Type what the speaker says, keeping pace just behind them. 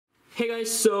Hey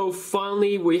guys, so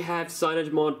finally we have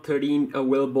cyanogenMod 13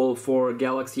 available for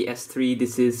Galaxy S3.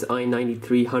 This is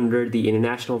i9300, the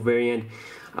international variant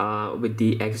with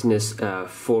the Exynos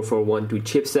 4412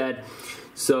 chipset.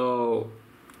 So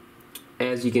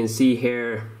as you can see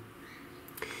here,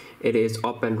 it is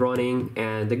up and running,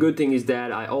 and the good thing is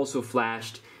that I also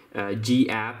flashed G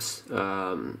apps,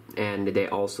 and they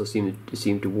also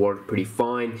seem to work pretty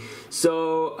fine.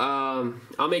 So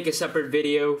I'll make a separate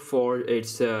video for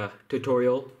its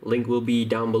tutorial. Link will be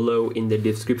down below in the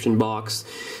description box.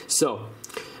 So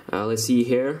let's see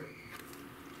here.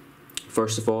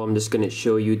 First of all, I'm just gonna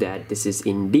show you that this is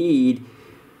indeed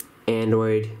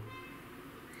Android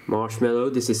Marshmallow.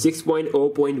 This is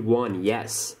 6.0.1.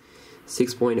 Yes,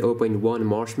 6.0.1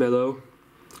 Marshmallow,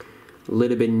 a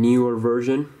little bit newer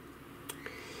version.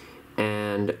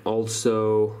 And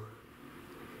also,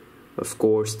 of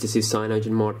course, this is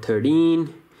cyanogenMod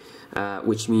 13,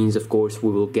 which means, of course, we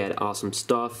will get awesome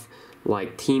stuff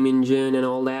like theme engine and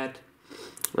all that.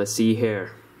 Let's see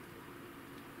here.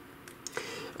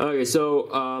 Okay, so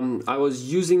I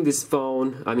was using this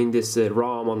phone, this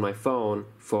ROM on my phone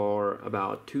for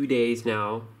about 2 days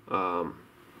now.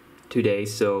 2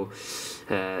 days, so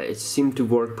it seemed to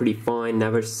work pretty fine.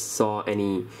 Never saw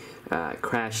any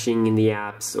crashing in the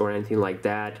apps or anything like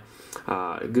that.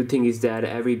 Good thing is that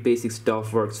every basic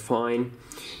stuff works fine.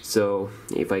 So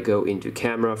if I go into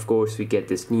camera, of course, we get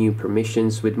this new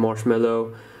permissions with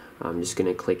Marshmallow. I'm just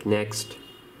gonna click next,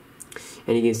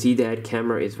 and you can see that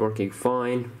camera is working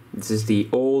fine. This is the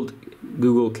old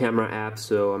Google camera app,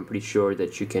 so I'm pretty sure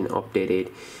that you can update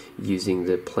it using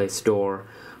the Play Store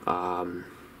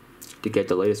to get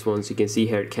the latest ones. You can see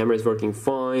here camera is working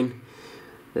fine.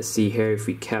 Let's see here if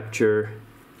we capture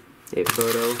a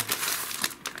photo.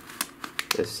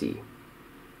 Let's see.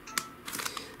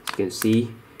 As you can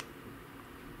see,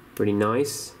 pretty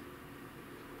nice.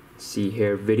 See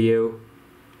here video.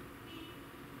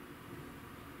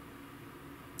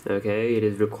 Okay, it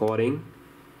is recording.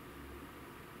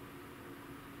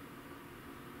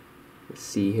 Let's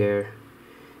see here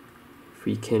if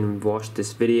we can watch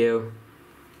this video.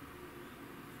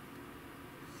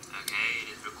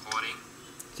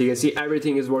 So you can see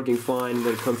everything is working fine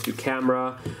when it comes to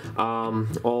camera.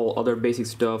 All other basic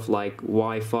stuff like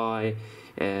Wi-Fi,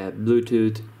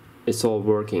 Bluetooth, it's all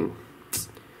working.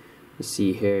 Let's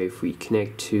see here if we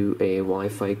connect to a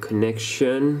Wi-Fi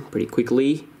connection pretty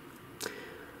quickly.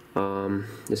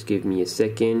 Just give me a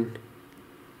second.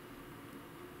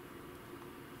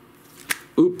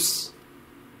 Oops,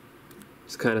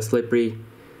 it's kind of slippery.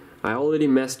 I already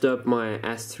messed up my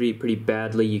S3 pretty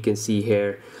badly. You can see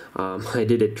here, I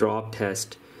did a drop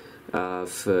test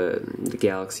of the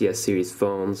Galaxy S series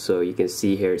phone, so you can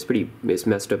see here it's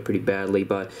messed up pretty badly,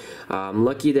 but I'm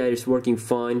lucky that it's working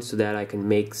fine so that I can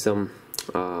make some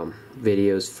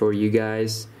videos for you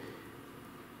guys.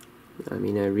 I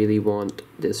really want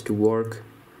this to work.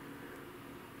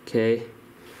 Okay,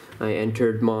 I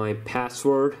entered my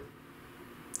password,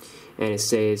 and it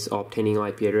says obtaining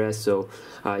IP address. So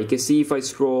you can see if I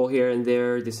scroll here and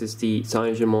there, this is the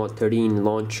cyanogenMod 13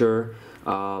 launcher.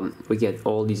 We get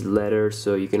all these letters,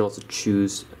 so you can also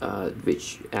choose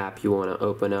which app you want to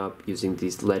open up using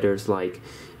these letters, like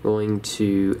going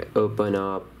to open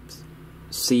up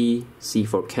C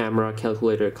for camera,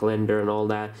 calculator, calendar, and all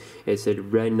that. It's a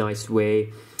very nice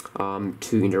way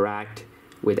to interact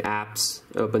with apps,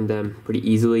 open them pretty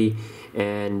easily.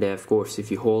 And of course,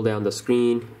 if you hold down the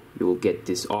screen, you will get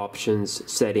these options,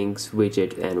 settings,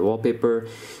 widget, and wallpaper.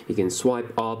 You can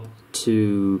swipe up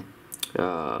to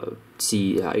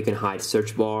see how you can hide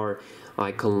search bar,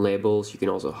 icon labels. You can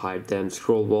also hide them,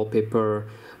 scroll wallpaper.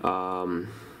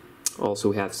 Also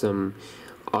we have some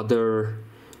other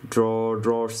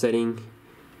drawer setting,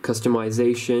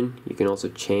 customization. You can also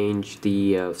change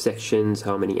the sections,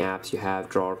 how many apps you have,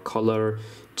 drawer color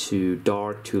to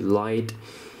dark to light.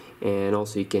 And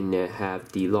also you can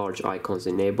have the large icons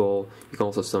enable. You can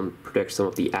also protect some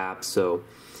of the apps, so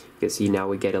you can see now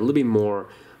we get a little bit more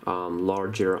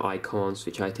larger icons,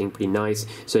 which I think pretty nice.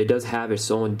 So it does have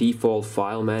its own default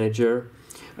file manager,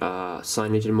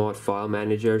 cyanogenMod file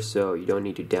manager, so you don't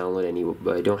need to download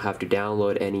any, don't have to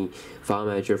download any file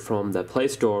manager from the Play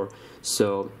Store.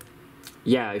 So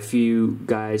yeah, if you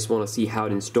guys want to see how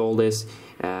to install this,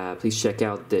 please check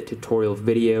out the tutorial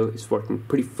video. It's working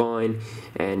pretty fine,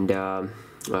 and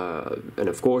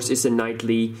of course it's a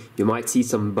nightly. You might see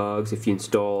some bugs if you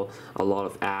install a lot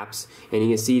of apps, and you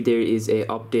can see there is a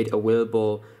update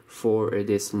available for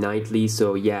this nightly.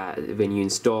 So yeah, when you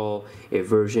install a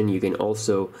version, you can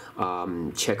also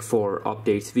check for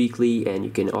updates weekly, and you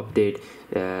can update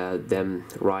them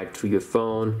right through your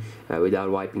phone without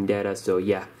wiping data. So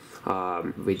yeah,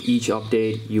 With each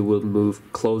update you will move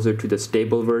closer to the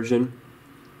stable version.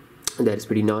 That is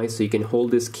pretty nice. So you can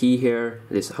hold this key here,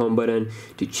 this home button,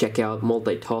 to check out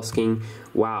multitasking.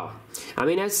 Wow, I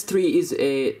mean S3 is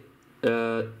a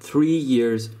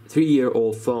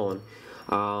 3-year-old phone,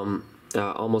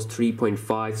 almost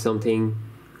 3.5 something.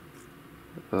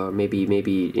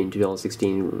 Maybe in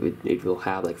 2016 it will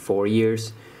have like 4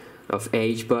 years of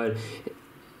age, but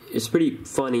it's pretty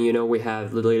funny, you know. We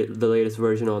have the latest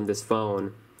version on this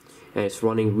phone and it's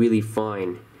running really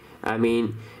fine. I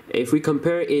mean, if we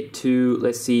compare it to,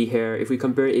 let's see here, if we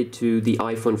compare it to the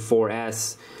iPhone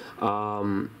 4S,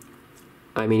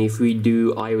 I mean, if we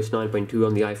do iOS 9.2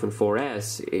 on the iPhone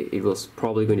 4S, it was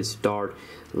probably going to start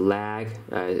lagging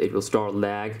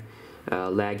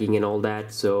and all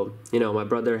that. So, you know, my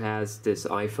brother has this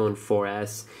iPhone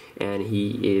 4S and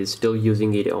he is still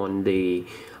using it on the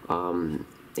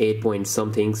 8 point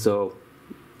something. So,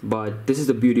 but this is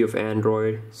the beauty of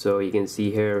Android. So you can see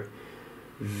here,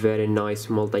 very nice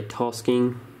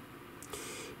multitasking,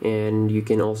 and you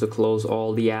can also close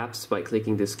all the apps by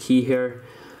clicking this key here.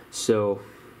 So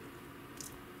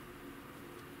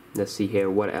let's see here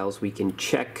what else we can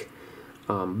check.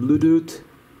 Bluetooth.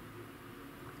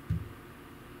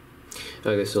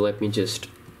 Okay, so let me just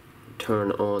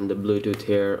turn on the Bluetooth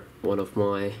here, one of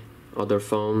my other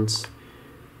phones.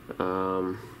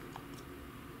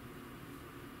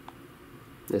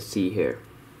 Let's see here.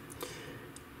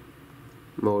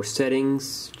 More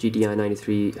settings. GTI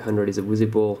 9300 is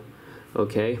visible.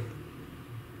 Okay.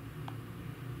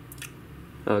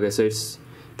 Okay, so it's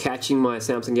catching my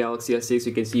Samsung Galaxy S6.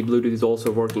 You can see Bluetooth is also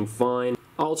working fine.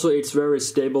 Also, it's very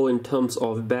stable in terms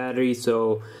of battery.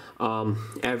 So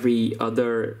every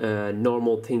other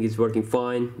normal thing is working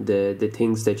fine. The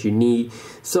things that you need.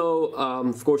 So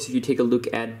of course, if you take a look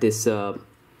at this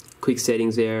quick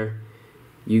settings there,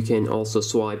 you can also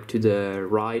swipe to the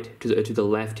right, to the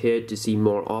left here to see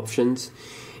more options.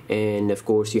 And of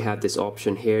course you have this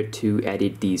option here to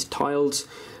edit these tiles.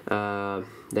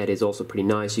 That is also pretty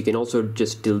nice. You can also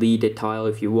just delete a tile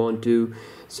if you want to.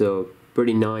 So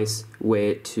pretty nice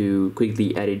way to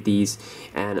quickly edit these.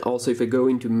 And also if I go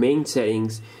into main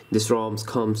settings, this ROM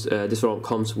comes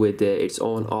with its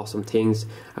own awesome things.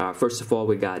 First of all,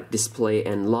 we got display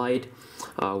and light,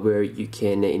 where you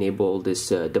can enable this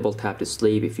double tap to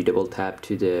sleep. If you double tap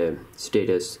to the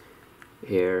status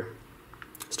here,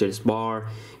 status bar,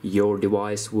 your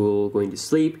device will go into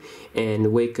sleep.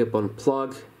 And wake up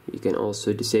unplug, you can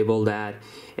also disable that.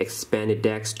 Expanded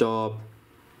desktop.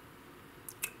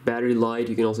 Battery light,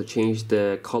 you can also change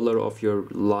the color of your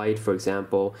light. For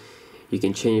example, you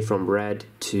can change it from red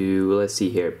to, let's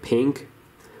see here, pink.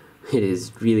 It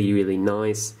is really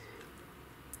nice.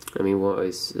 I mean, what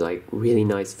is like really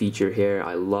nice feature here.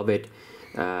 I love it.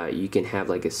 You can have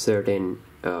like a certain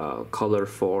color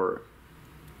for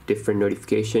different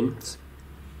notifications.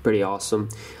 Pretty awesome.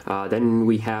 Then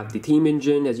we have the theme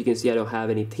engine. As you can see, I don't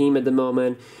have any theme at the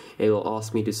moment. It will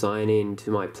ask me to sign in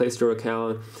to my Play Store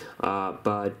account,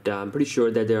 but I'm pretty sure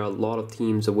that there are a lot of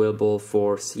themes available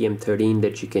for CM13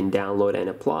 that you can download and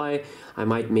apply. I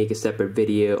might make a separate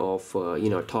video of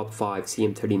you know, top 5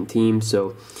 CM13 themes.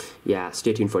 So yeah,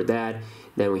 stay tuned for that.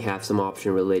 Then we have some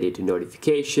option related to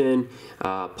notification,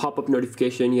 pop-up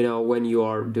notification. You know, when you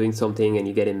are doing something and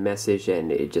you get a message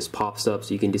and it just pops up,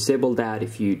 so you can disable that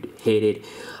if you hate it.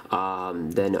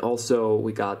 Then also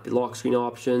we got the lock screen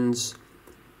options,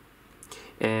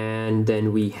 and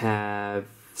then we have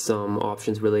some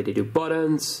options related to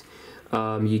buttons.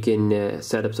 You can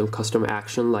set up some custom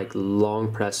action like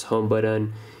long press home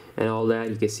button and all that.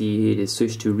 You can see it is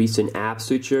switched to recent app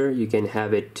switcher. You can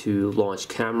have it to launch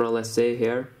camera, let's say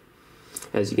here.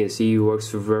 As you can see, it works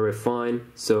very fine.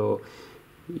 So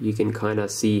you can kind of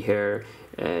see here,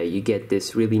 you get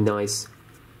this really nice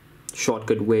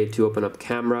shortcut way to open up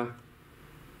camera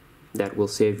that will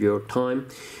save your time.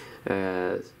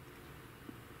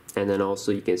 And then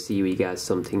also you can see we got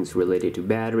some things related to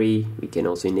battery. We can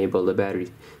also enable the battery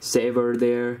saver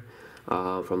there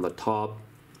from the top.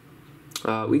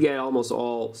 We get almost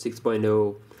all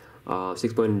 6.0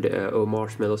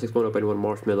 Marshmallow, 6.0.1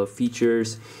 Marshmallow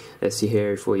features. Let's see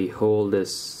here if we hold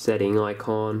this setting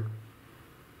icon.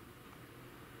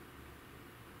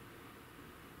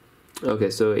 Okay,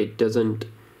 so it doesn't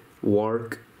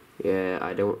work.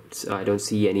 I don't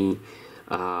see any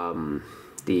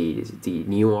the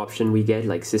new option we get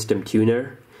like system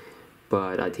tuner,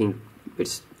 but I think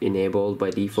it's enabled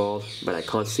by default, but I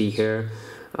can't see here.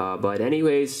 But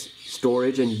anyways,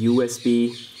 storage and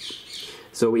USB.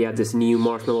 So we have this new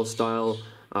Marshmallow style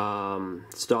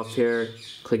stuff here.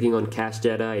 Clicking on cache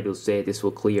data, it will say this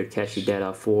will clear cache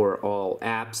data for all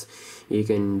apps. You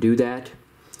can do that,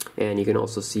 and you can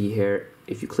also see here,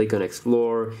 if you click on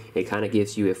explore, it kind of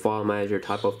gives you a file manager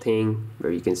type of thing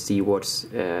where you can see what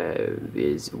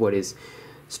is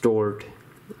stored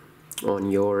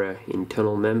on your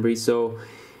internal memory. So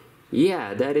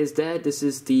yeah, that is that. This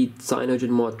is the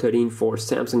CyanogenMod 13 for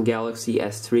Samsung Galaxy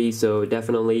S3. So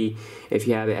definitely, if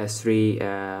you have a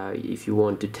S3, if you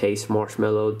want to taste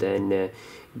Marshmallow, then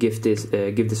give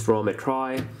this ROM a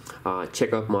try.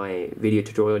 Check out my video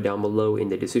tutorial down below in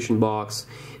the description box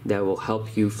that will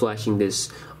help you flashing this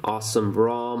awesome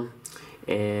ROM.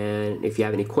 And if you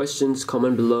have any questions,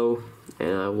 comment below,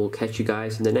 and I will catch you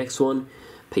guys in the next one.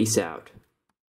 Peace out.